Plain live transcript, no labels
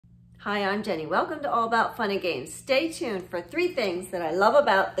Hi, I'm Jenny. Welcome to All About Fun and Games. Stay tuned for 3 things that I love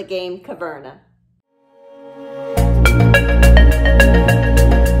about the game Caverna.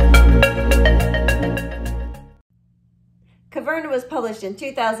 Caverna was published in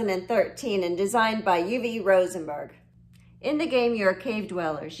 2013 and designed by UV Rosenberg. In the game, you are cave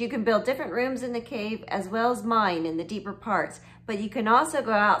dwellers. You can build different rooms in the cave as well as mine in the deeper parts, but you can also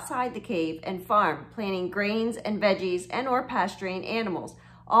go outside the cave and farm, planting grains and veggies and/or pasturing animals,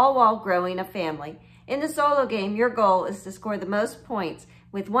 all while growing a family. In the solo game, your goal is to score the most points,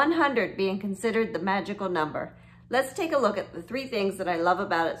 with 100 being considered the magical number. Let's take a look at the 3 things that I love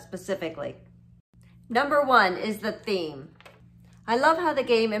about it specifically. Number 1 is the theme. I love how the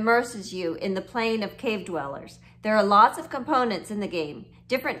game immerses you in the plane of cave dwellers. There are lots of components in the game,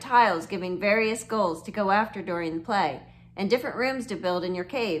 different tiles giving various goals to go after during the play, and different rooms to build in your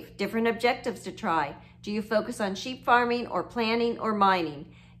cave, different objectives to try. Do you focus on sheep farming or planting or mining?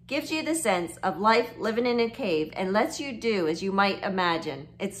 Gives you the sense of life living in a cave and lets you do as you might imagine.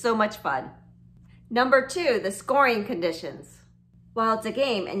 It's so much fun. Number 2, the scoring conditions. While it's a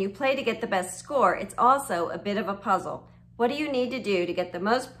game and you play to get the best score, it's also a bit of a puzzle. What do you need to do to get the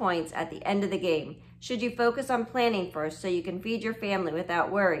most points at the end of the game? Should you focus on planning first so you can feed your family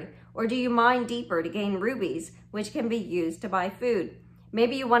without worry? Or do you mine deeper to gain rubies, which can be used to buy food?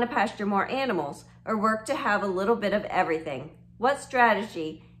 Maybe you want to pasture more animals or work to have a little bit of everything. What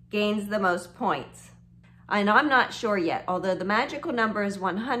strategy gains the most points? And I'm not sure yet. Although the magical number is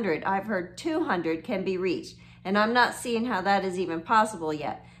 100, I've heard 200 can be reached, and I'm not seeing how that is even possible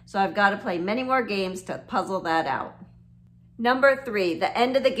yet. So I've got to play many more games to puzzle that out. Number 3, the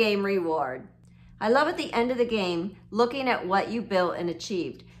end of the game reward. I love at the end of the game looking at what you built and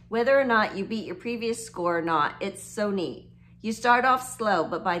achieved. Whether or not you beat your previous score or not, it's so neat. You start off slow,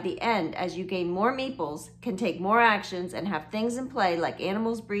 but by the end, as you gain more meeples, can take more actions and have things in play like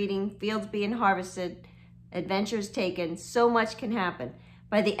animals breeding, fields being harvested, adventures taken, so much can happen.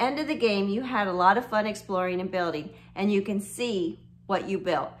 By the end of the game, you had a lot of fun exploring and building, and you can see what you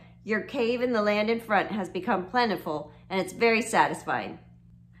built. Your cave and the land in front has become plentiful, and it's very satisfying.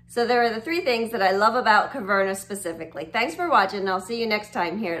 So there are the 3 things that I love about Caverna specifically. Thanks for watching, and I'll see you next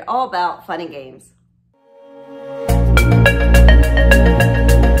time here at All About Fun and Games.